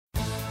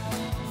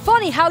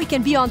Funny how we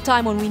can be on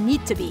time when we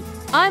need to be.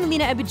 I'm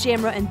Lena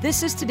Abujamra, and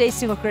this is Today's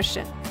Single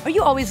Christian. Are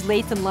you always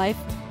late in life?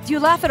 Do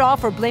you laugh it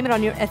off or blame it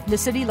on your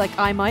ethnicity like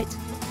I might?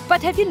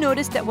 But have you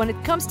noticed that when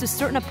it comes to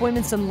certain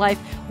appointments in life,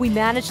 we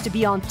manage to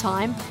be on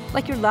time?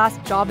 Like your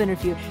last job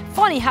interview.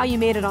 Funny how you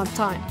made it on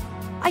time.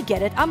 I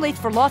get it, I'm late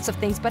for lots of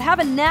things, but have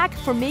a knack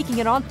for making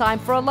it on time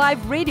for a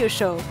live radio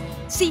show.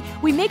 See,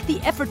 we make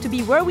the effort to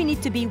be where we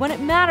need to be when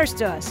it matters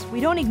to us. We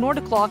don't ignore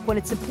the clock when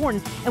it's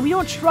important, and we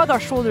don't shrug our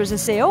shoulders and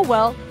say, oh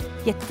well.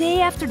 Yet day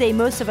after day,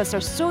 most of us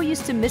are so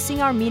used to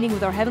missing our meeting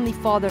with our Heavenly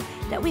Father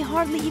that we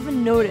hardly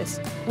even notice.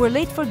 We're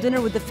late for dinner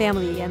with the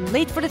family and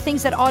late for the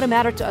things that ought to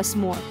matter to us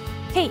more.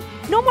 Hey,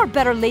 no more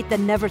better late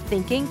than never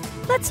thinking.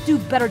 Let's do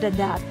better than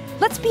that.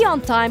 Let's be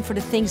on time for the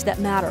things that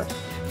matter.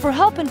 For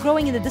help in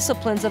growing in the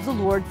disciplines of the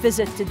Lord,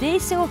 visit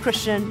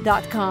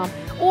todaysinglechristian.com.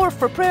 Or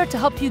for prayer to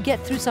help you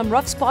get through some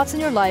rough spots in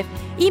your life,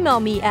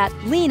 email me at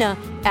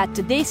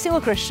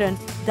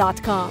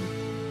lena@todaysinglechristian.com.